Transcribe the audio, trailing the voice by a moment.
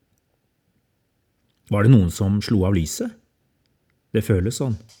Var det noen som slo av lyset? Det føles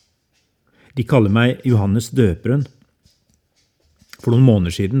sånn. De kaller meg Johannes Døperen. For noen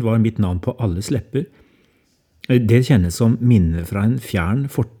måneder siden var mitt navn på alles lepper. Det kjennes som minne fra en fjern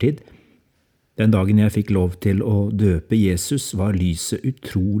fortid. Den dagen jeg fikk lov til å døpe Jesus, var lyset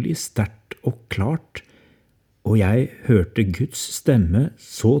utrolig sterkt og klart, og jeg hørte Guds stemme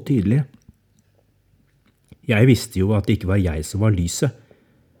så tydelig. Jeg visste jo at det ikke var jeg som var lyset.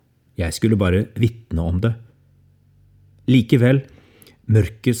 Jeg skulle bare vitne om det. Likevel,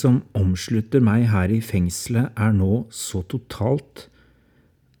 mørket som omslutter meg her i fengselet er nå så totalt.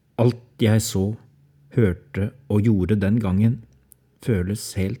 Alt jeg så, hørte og gjorde den gangen,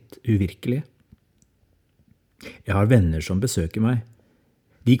 føles helt uvirkelig. Jeg har venner som besøker meg.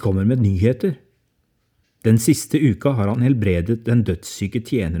 De kommer med nyheter. Den siste uka har han helbredet den dødssyke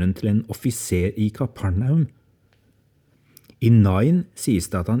tjeneren til en offiser i Kapernaum. I Nain sies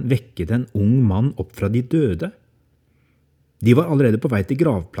det at han vekket en ung mann opp fra de døde. De var allerede på vei til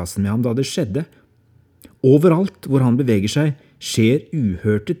gravplassen med ham da det skjedde. Overalt hvor han beveger seg, skjer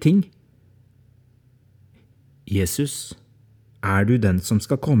uhørte ting. Jesus, er du den som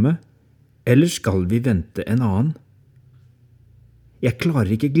skal komme, eller skal vi vente en annen? Jeg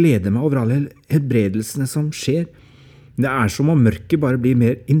klarer ikke glede meg over alle helbredelsene som skjer. Det er som om mørket bare blir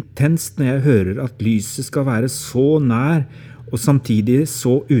mer intenst når jeg hører at lyset skal være så nær og samtidig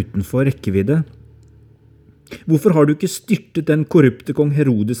så utenfor rekkevidde. Hvorfor har du ikke styrtet den korrupte kong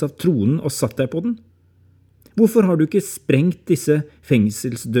Herodes av tronen og satt deg på den? Hvorfor har du ikke sprengt disse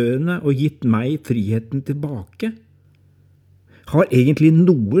fengselsdørene og gitt meg friheten tilbake? Har egentlig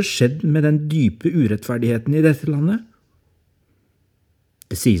noe skjedd med den dype urettferdigheten i dette landet?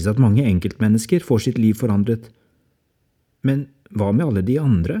 Det sies at mange enkeltmennesker får sitt liv forandret. Men hva med alle de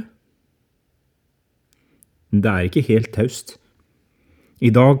andre? Det er ikke helt taust. I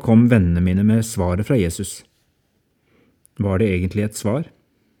dag kom vennene mine med svaret fra Jesus. Var det egentlig et svar?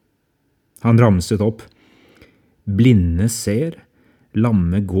 Han ramset opp. Blinde ser,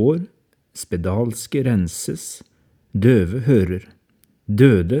 lamme går, spedalske renses, døve hører,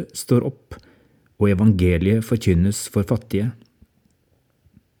 døde står opp, og evangeliet forkynnes for fattige.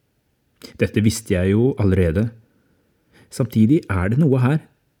 Dette visste jeg jo allerede. Samtidig er det noe her.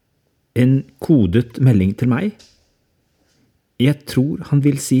 En kodet melding til meg. Jeg tror han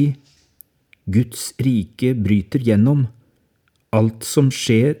vil si, Guds rike bryter gjennom. Alt som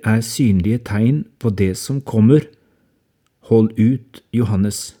skjer er synlige tegn på det som kommer. Hold ut,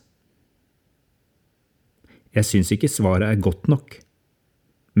 Johannes. Jeg synes ikke svaret er godt nok,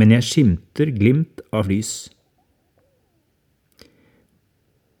 men jeg skimter glimt av lys.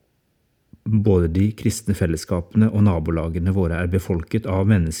 Både de kristne fellesskapene og nabolagene våre er befolket av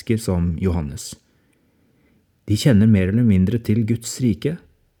mennesker som Johannes. De kjenner mer eller mindre til Guds rike,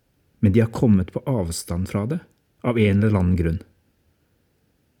 men de har kommet på avstand fra det, av en eller annen grunn.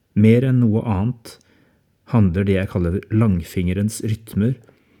 Mer enn noe annet handler det jeg kaller Langfingerens rytmer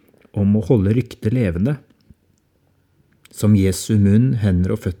om å holde ryktet levende. Som Jesu munn,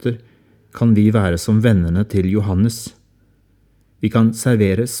 hender og føtter kan vi være som vennene til Johannes. Vi kan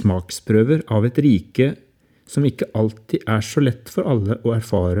servere smaksprøver av et rike som ikke alltid er så lett for alle å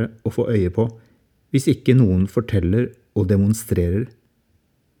erfare og få øye på, hvis ikke noen forteller og demonstrerer.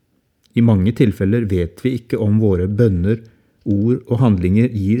 I mange tilfeller vet vi ikke om våre bønner, ord og handlinger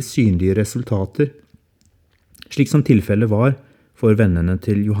gir synlige resultater, slik som tilfellet var for vennene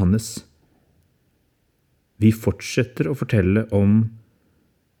til Johannes. Vi fortsetter å fortelle om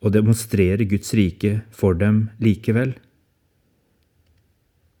og demonstrere Guds rike for dem likevel.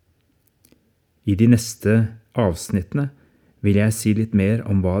 I de neste avsnittene vil jeg si litt mer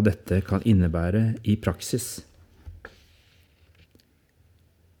om hva dette kan innebære i praksis.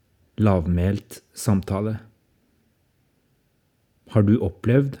 Lavmælt samtale. Har du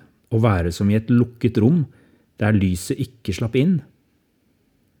opplevd å være som i et lukket rom der lyset ikke slapp inn?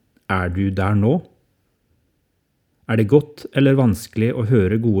 Er du der nå? Er det godt eller vanskelig å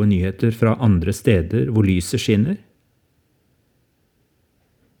høre gode nyheter fra andre steder hvor lyset skinner?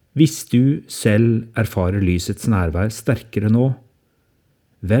 Hvis du selv erfarer lysets nærvær sterkere nå,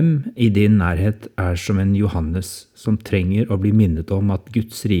 hvem i din nærhet er som en Johannes som trenger å bli minnet om at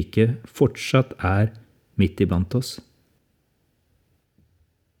Guds rike fortsatt er midt iblant oss?